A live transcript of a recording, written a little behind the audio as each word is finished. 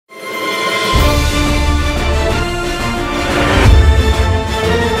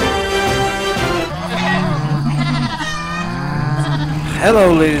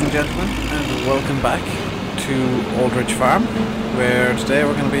Hello ladies and gentlemen, and welcome back to Old Ridge Farm, where today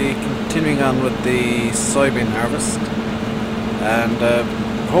we're going to be continuing on with the soybean harvest, and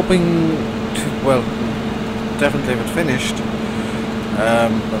hoping to, well, definitely have it finished. By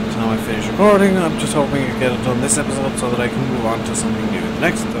the time I finish recording, I'm just hoping to get it done this episode so that I can move on to something new in the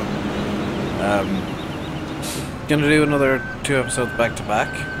next one. Gonna do another 2 episodes back to back,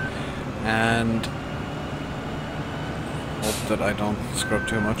 and hope that I don't scrub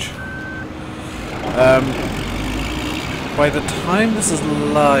too much. By the time this is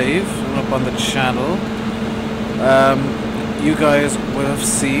live and up on the channel, you guys would have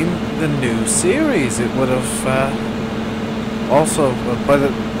seen the new series. It would have also, by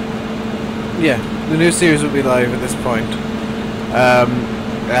the new series would be live at this point.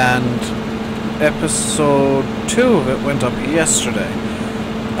 And episode 2 of it went up yesterday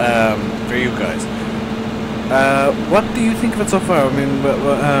for you guys. What do you think of it so far? I mean,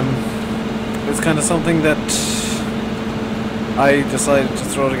 it's kind of something that I decided to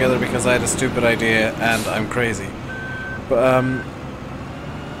throw together because I had a stupid idea and I'm crazy. But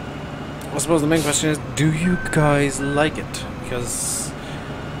I suppose the main question is, do you guys like it? Because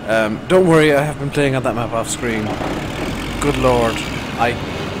don't worry, I have been playing on that map off screen. Good lord, I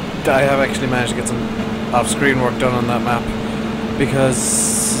have actually managed to get some off-screen work done on that map,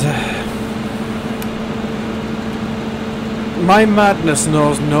 because my madness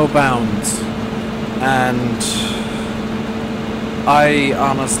knows no bounds, and I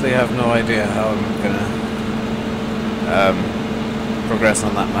honestly have no idea how I'm gonna progress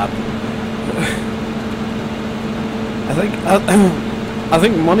on that map. I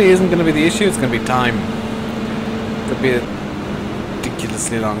think money isn't gonna be the issue. It's gonna be time. Could be a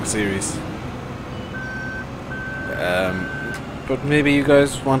ridiculously long series. But maybe you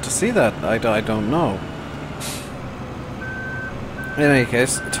guys want to see that. I don't know. In any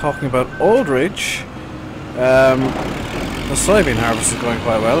case, talking about Old Ridge, the soybean harvest is going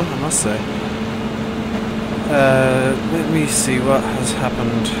quite well, I must say. Let me see what has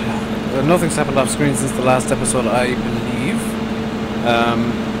happened. Nothing's happened off screen since the last episode, I believe.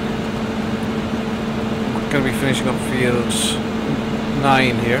 We're going to be finishing up field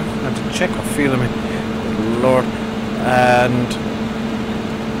 9 here. I have to check what field I'm in. Good lord. And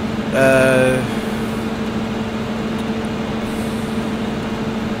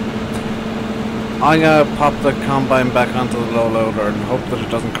I'm gonna pop the combine back onto the low loader and hope that it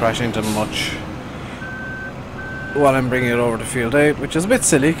doesn't crash into much while I'm bringing it over to field 8, which is a bit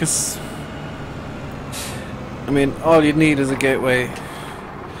silly because, I mean, all you'd need is a gateway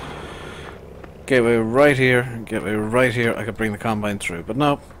right here, gateway right here. I could bring the combine through, but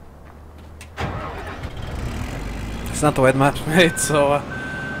no, it's not the way the map's made, so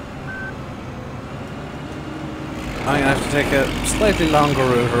I'm gonna have to take a slightly longer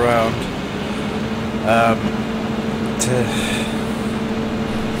route around to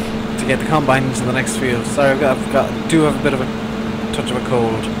get the combine into the next field. Sorry, I do have a bit of a touch of a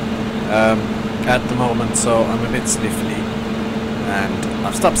cold at the moment, so I'm a bit sniffly, and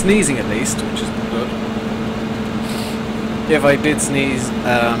I've stopped sneezing at least, which is good. If I did sneeze,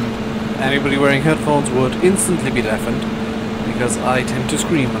 anybody wearing headphones would instantly be deafened, because I tend to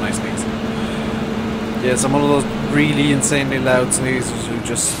scream when I sneeze. Yes, I'm one of those really insanely loud sneezers who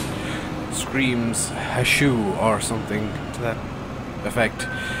just screams hashoo or something to that effect.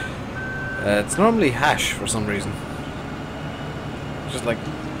 It's normally hash for some reason. Just like,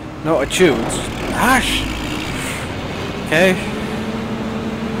 no, I chew, it's just hash! Okay?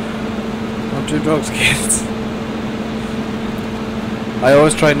 Don't do drugs, kids. I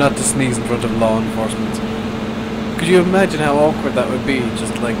always try not to sneeze in front of law enforcement. Could you imagine how awkward that would be?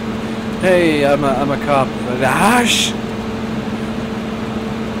 Just like, hey, I'm a cop. Hash!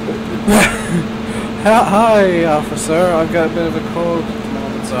 Hi, officer. I've got a bit of a cold at the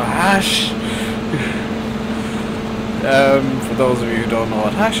moment, so hash. For those of you who don't know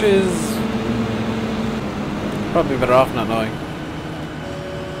what hash is, probably better off not knowing.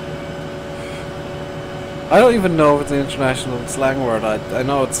 I don't even know if it's an international slang word. I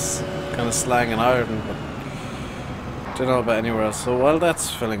know it's kind of slang in Ireland, but I don't know about anywhere else. So while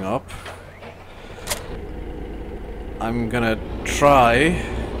that's filling up, I'm gonna try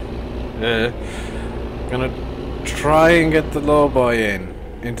and get the lowboy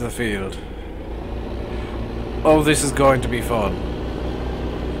into the field. Oh, this is going to be fun.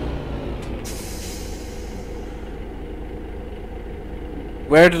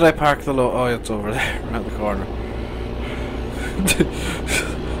 Where did I park the low? Oh, it's over there, around the corner.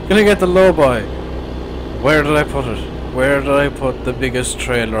 Gonna get the lowboy. Where did I put it? Where did I put the biggest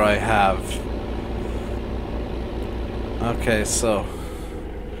trailer I have? Okay, so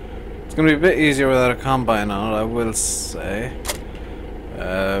It's going to be a bit easier without a combine on it, I will say.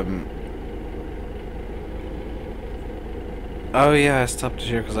 Oh yeah, I stopped it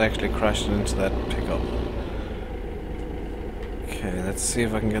here because I actually crashed into that pickup. Okay, let's see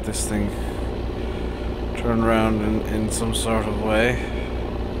if I can get this thing turned around in some sort of way.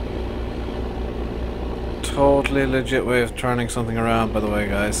 Totally legit way of turning something around, by the way,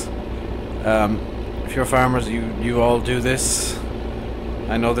 guys. If you're farmers, you all do this.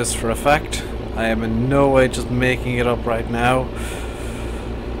 I know this for a fact. I am in no way just making it up right now.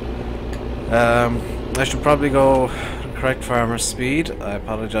 I should probably go correct farmer speed. I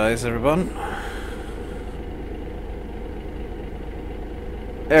apologize, everyone.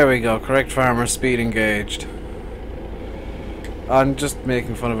 There we go, correct farmer speed engaged. I'm just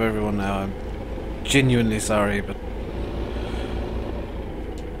making fun of everyone now. I'm genuinely sorry, but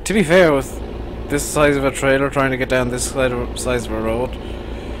to be fair, with this size of a trailer trying to get down this size of a road,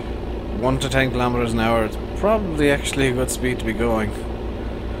 1 to 10 kilometers an hour, it's probably actually a good speed to be going.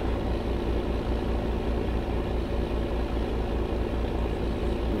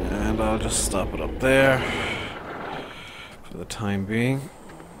 And I'll just stop it up there for the time being.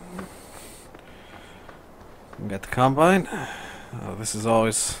 Get the combine. Oh, this is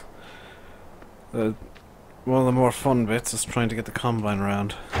always one of the more fun bits, is trying to get the combine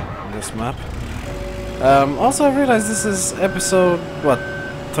around on this map. Also, I realised this is episode, what,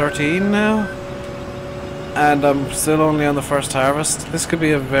 13 now? And I'm still only on the first harvest. This could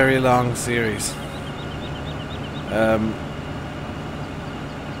be a very long series.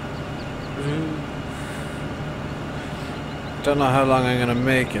 Don't know how long I'm gonna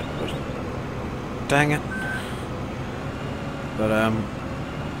make it, but dang it. But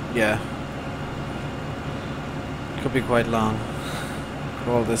yeah, could be quite long.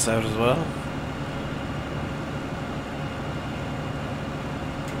 Roll this out as well.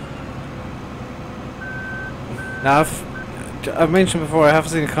 Now, I've mentioned before, I have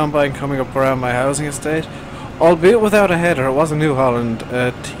seen a combine coming up around my housing estate, albeit without a header. It was a New Holland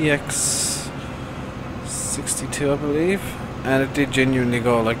TX62, I believe, and it did genuinely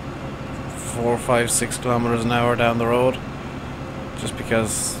go like 4, 5, 6 kilometers an hour down the road, just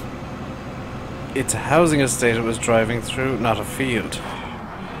because it's a housing estate it was driving through, not a field.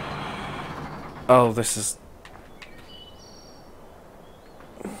 Oh, this is...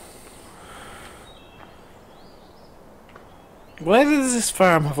 Why does this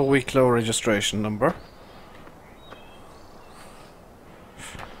farm have a weak low registration number?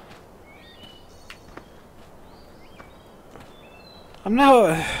 I'm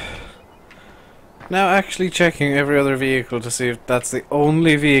now actually checking every other vehicle to see if that's the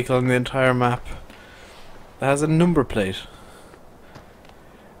only vehicle in the entire map that has a number plate.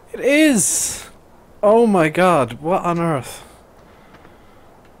 It is! Oh my god, what on earth?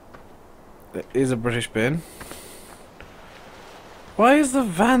 It is a British bin. Why is the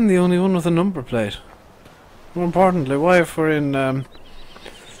van the only one with a number plate? More importantly, why, if we're in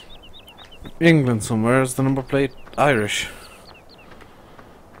England somewhere, is the number plate Irish?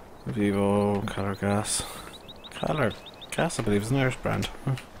 Vivo, Colour Gas. Colour Gas, I believe, is an Irish brand.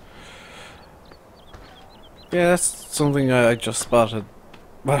 Huh. Yeah, that's something I just spotted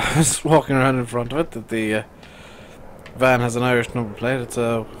while I was walking around in front of it, that the van has an Irish number plate. It's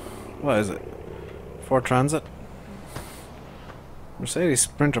a... what is it? Ford Transit? Mercedes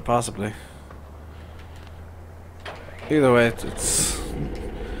Sprinter, possibly. Either way, it's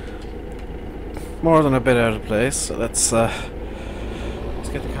more than a bit out of place, so let's get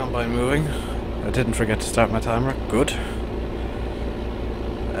the combine moving. I didn't forget to start my timer. Good.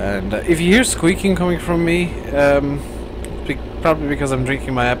 And if you hear squeaking coming from me, probably because I'm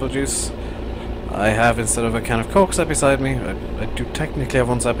drinking my apple juice. I have, instead of a can of Coke sat beside me, I do technically have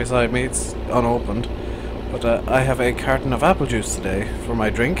one sat beside me, it's unopened, but I have a carton of apple juice today for my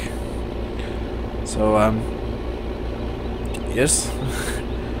drink. So yes,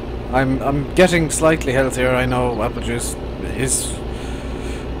 I'm getting slightly healthier. I know apple juice is...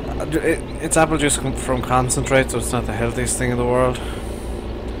 it's apple juice from concentrate, so it's not the healthiest thing in the world.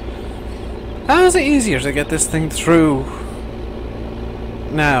 How is it easier to get this thing through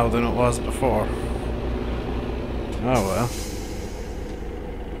now than it was before? Oh well.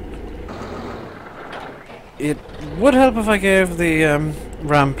 It would help if I gave the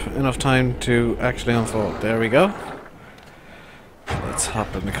ramp enough time to actually unfold. There we go. Let's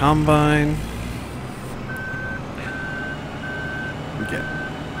hop in the combine. Get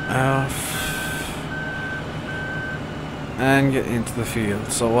off. And get into the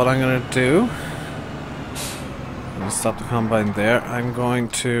field. So what I'm going to do... I'm going to stop the combine there. I'm going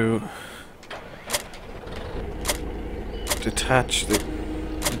to... detach the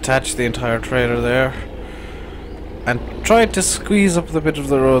detached the entire trailer there and tried to squeeze up the bit of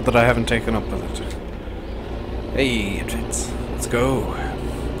the road that I haven't taken up with it. Hey, it fits. Let's go.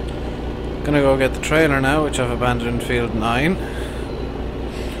 Gonna go get the trailer now, which I've abandoned in field 9.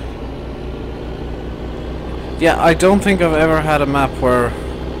 Yeah, I don't think I've ever had a map where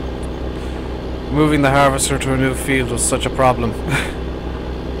moving the harvester to a new field was such a problem.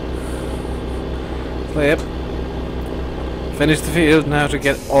 So yep. Finish the field now to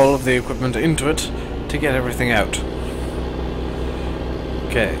get all of the equipment into it to get everything out.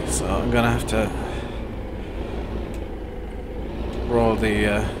 Okay, so I'm gonna have to roll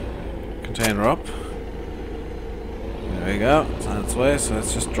the container up. There we go, it's on its way, so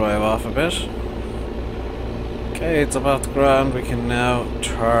let's just drive off a bit. Okay, it's about the ground. We can now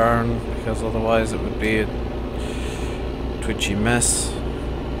turn, because otherwise it would be a twitchy mess.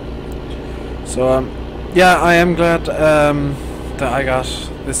 So yeah, I am glad that I got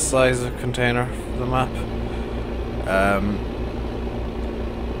this size of container for the map.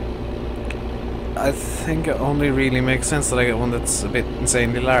 I think it only really makes sense that I get one that's a bit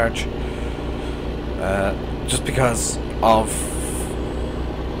insanely large. Just because of,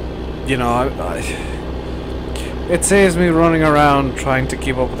 you know, it saves me running around trying to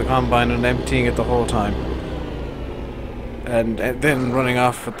keep up with the combine and emptying it the whole time. And then running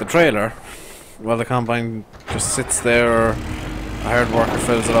off with the trailer while the combine just sits there or a hired worker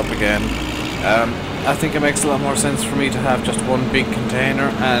fills it up again. I think it makes a lot more sense for me to have just one big container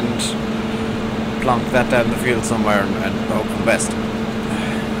and plonk that down the field somewhere and hope for the best.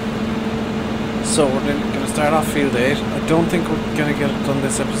 So we're going to start off field 8. I don't think we're going to get it done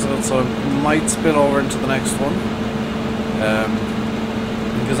this episode, so I might spill over into the next one.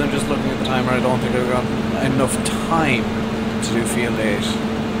 Because I'm just looking at the timer, I don't think I've got enough time to do field 8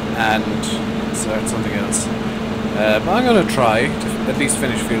 and start something else. But I'm going to try to at least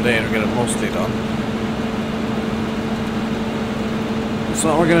finish field 8 or get it mostly done. So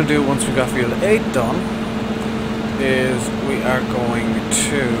what we're going to do once we've got field 8 done is we are going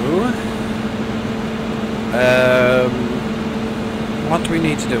to... what do we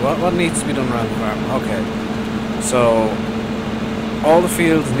need to do? What needs to be done around the farm? Okay. So all the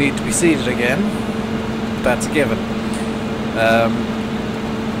fields need to be seeded again. That's a given.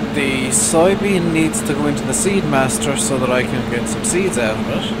 The soybean needs to go into the seed master so that I can get some seeds out of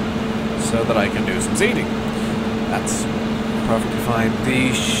it, so that I can do some seeding. That's perfectly fine.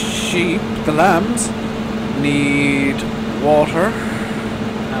 The sheep, the lambs, need water,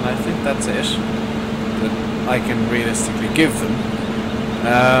 and I think that's it that I can realistically give them.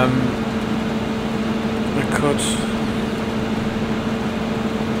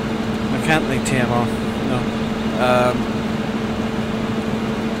 I can't leave TMO. No.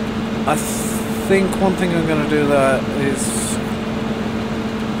 I think one thing I'm going to do that is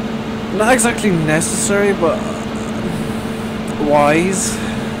not exactly necessary, but wise,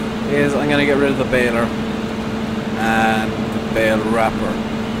 is I'm going to get rid of the baler and the bale wrapper,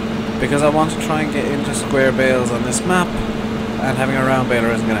 because I want to try and get into square bales on this map, and having a round baler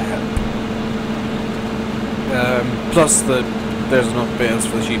isn't going to help. Plus there's enough bales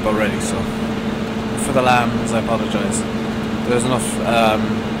for the sheep already, so for the lambs I apologise. There's enough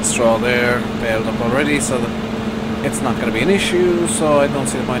straw there baled up already, so that it's not going to be an issue, so I don't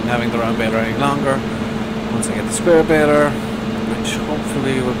see the point in having the round baler any longer. Once I get the square baler, which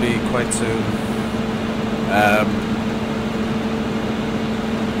hopefully will be quite soon,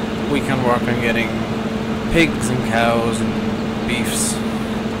 we can work on getting pigs and cows and beef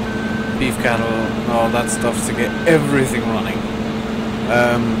cattle and all that stuff to get everything running.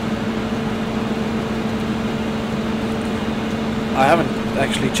 I haven't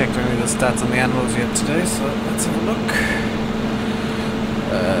actually checked any of the stats on the animals yet today, so let's have a look.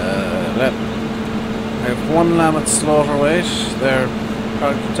 I have one lamb at slaughter weight. Their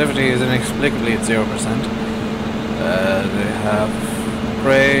productivity is inexplicably at 0%. They have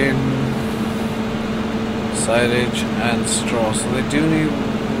grain, silage and straw, so they do need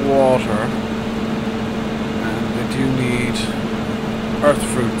water, and they do need earth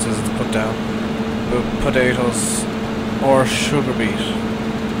fruits, as it's put down, potatoes or sugar beet.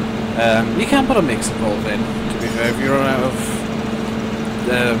 You can put a mix of both in, to be fair. If you run out of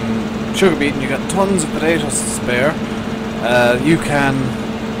sugar beet and you got tons of potatoes to spare, you can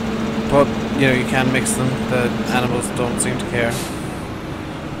put, you can mix them. The animals don't seem to care,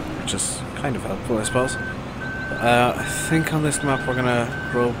 which is kind of helpful, I suppose. I think on this map we're gonna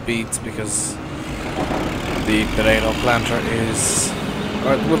grow beets because the potato planter is,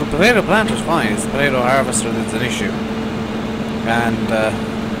 well, the potato planter is fine. It's the potato harvester that's an issue, and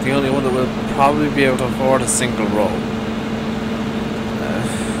the only one that will probably be able to afford a single row.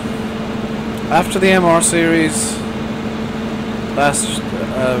 After the MR series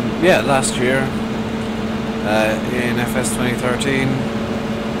last year in FS 2013,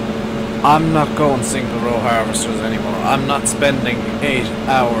 I'm not going single row harvesters anymore. I'm not spending 8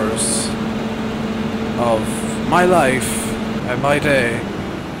 hours of my life and my day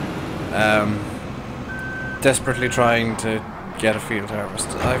desperately trying to get a field harvest.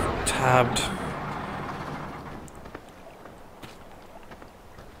 I've tabbed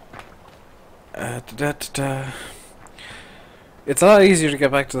It's a lot easier to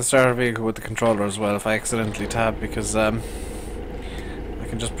get back to the starter vehicle with the controller as well if I accidentally tab, because I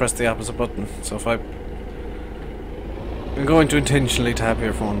can just press the opposite button. So if I'm going to intentionally tab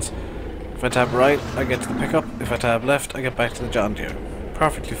here for once. If I tab right, I get to the pickup. If I tab left, I get back to the John Deere.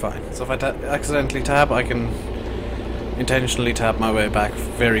 Perfectly fine. So if I accidentally tab, I can intentionally tab my way back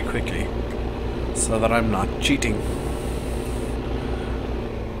very quickly, so that I'm not cheating.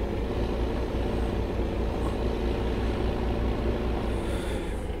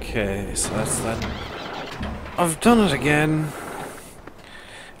 Okay, so that's that. I've done it again.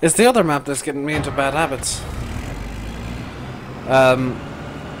 It's the other map that's getting me into bad habits.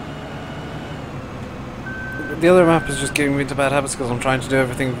 The other map is just getting me into bad habits because I'm trying to do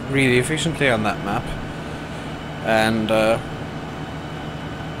everything really efficiently on that map. And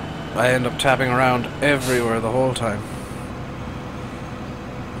I end up tapping around everywhere the whole time.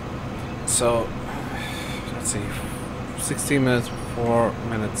 So, let's see. 16 minutes, 4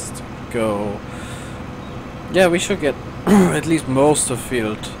 minutes to go. Yeah, we should get at least most of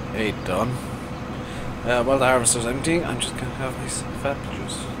field 8 done. While the harvester's emptying, I'm just gonna have these fat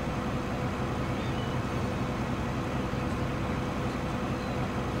juice.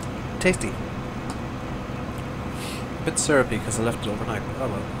 Tasty. A bit syrupy because I left it overnight, but oh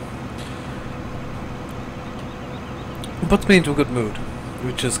well. It puts me into a good mood,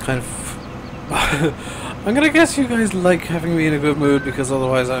 which is kind of... I'm gonna guess you guys like having me in a good mood, because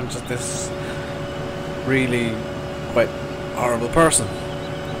otherwise I'm just this really quite horrible person.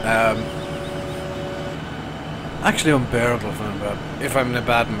 Actually unbearable if I'm in a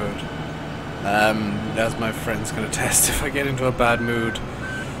bad mood. As my friends can attest, if I get into a bad mood,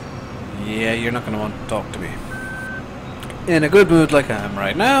 yeah, you're not gonna want to talk to me. In a good mood like I am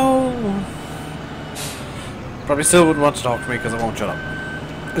right now, probably still wouldn't want to talk to me because I won't shut up.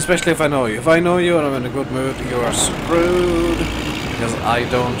 Especially if I know you. If I know you and I'm in a good mood, you are screwed, because I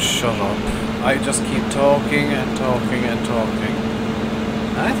don't shut up. I just keep talking and talking and talking.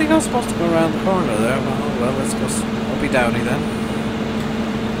 I think I was supposed to go around the corner there, but oh well, let's go uppy downy then.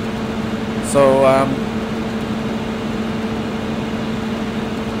 So,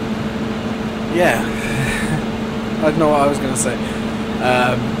 yeah. I don't know what I was going to say.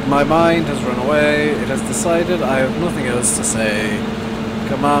 My mind has run away. It has decided I have nothing else to say.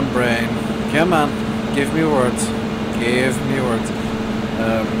 Come on, brain. Come on. Give me words. Give me words.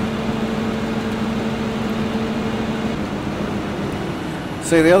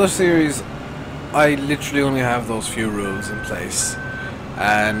 See, the other series, I literally only have those few rules in place.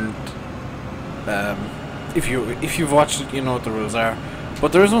 And if you've watched it, you know what the rules are.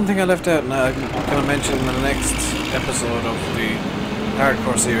 But there is one thing I left out, and I'm going to mention in the next episode of the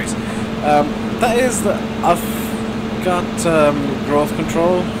hardcore series. That is that I've got growth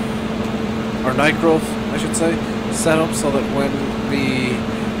control, or night growth I should say, set up so that when the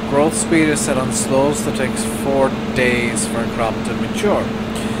growth speed is set on slows, that takes 4 days for a crop to mature.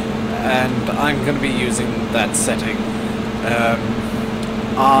 And I'm going to be using that setting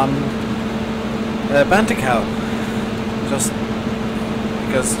on Bantical, just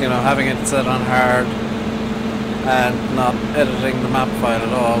because, you know, having it set on hard and not editing the map file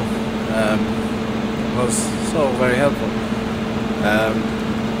at all was so very helpful.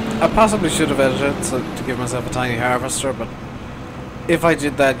 I possibly should have edited it to give myself a tiny harvester, but if I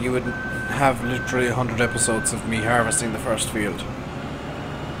did that, you would have literally 100 episodes of me harvesting the first field.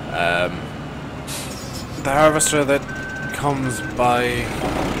 The harvester that comes by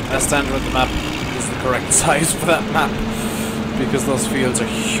as standard with the map is the correct size for that map, because those fields are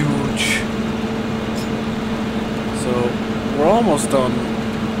huge. So we're almost done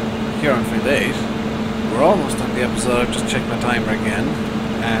here on field 8. We're almost done the episode. I've just checked my timer again,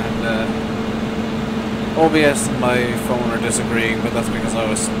 and OBS and my phone are disagreeing, but that's because I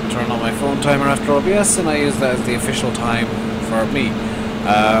was turning on my phone timer after OBS, and I use that as the official time for me.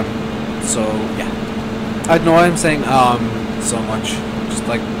 So yeah, I know I'm saying so much, just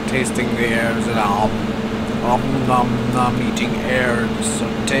like tasting the air and nom eating air, it's so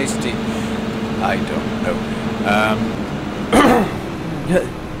tasty. I don't know.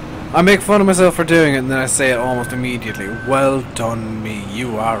 I make fun of myself for doing it, and then I say it almost immediately. Well done, me.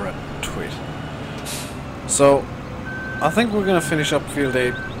 You are a twit. So I think we're gonna finish up Field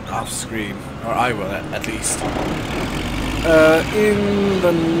 8 off screen, or I will at least. In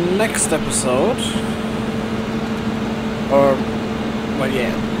the next episode, or well,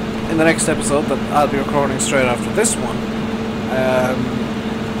 yeah, in the next episode that I'll be recording straight after this one,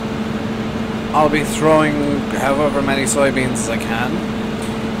 I'll be throwing however many soybeans as I can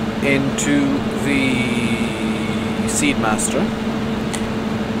into the Seedmaster.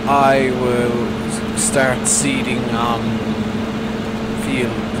 I will start seeding on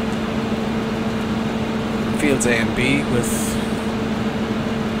fields A and B with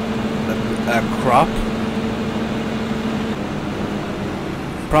a crop,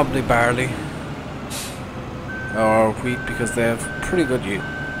 probably barley or wheat, because they have pretty good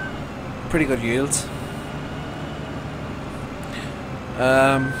yields.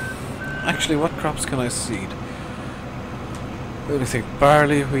 Actually, what crops can I seed? What do you think?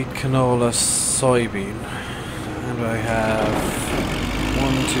 Barley, wheat, canola, soybean. And I have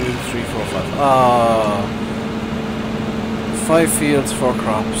 1, 2, 3, 4, 5. 5 fields, 4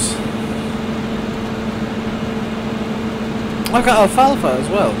 crops. I've got alfalfa as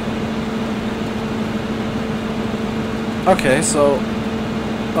well. Okay, so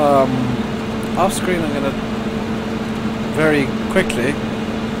off screen I'm gonna very quickly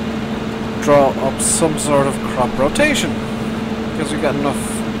draw up some sort of crop rotation, because we've got enough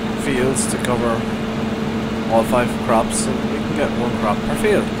fields to cover all 5 crops, so we can get 1 crop per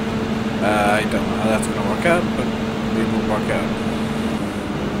field. I don't know how that's going to work out, but it will work out.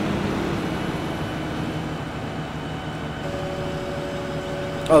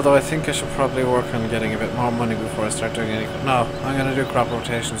 Although I think I should probably work on getting a bit more money before I start doing any... No, I'm going to do crop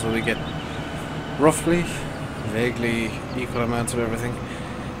rotation so we get roughly, vaguely equal amounts of everything.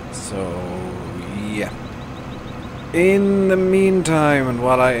 So, yeah. In the meantime, and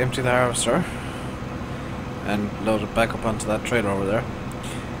while I empty the harvester and load it back up onto that trailer over there,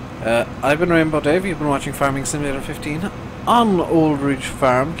 I've been Rainbow Dave. You've been watching Farming Simulator 15 on Old Ridge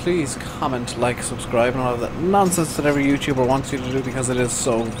Farm. Please comment, like, subscribe, and all of that nonsense that every YouTuber wants you to do, because it is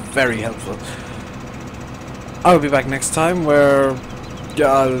so very helpful. I'll be back next time where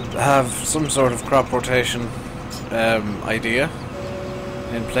I'll have some sort of crop rotation idea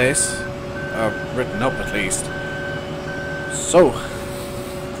in place, written up at least. So,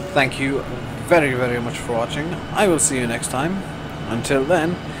 thank you very, very much for watching. I will see you next time. Until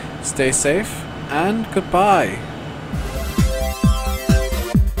then, stay safe and goodbye.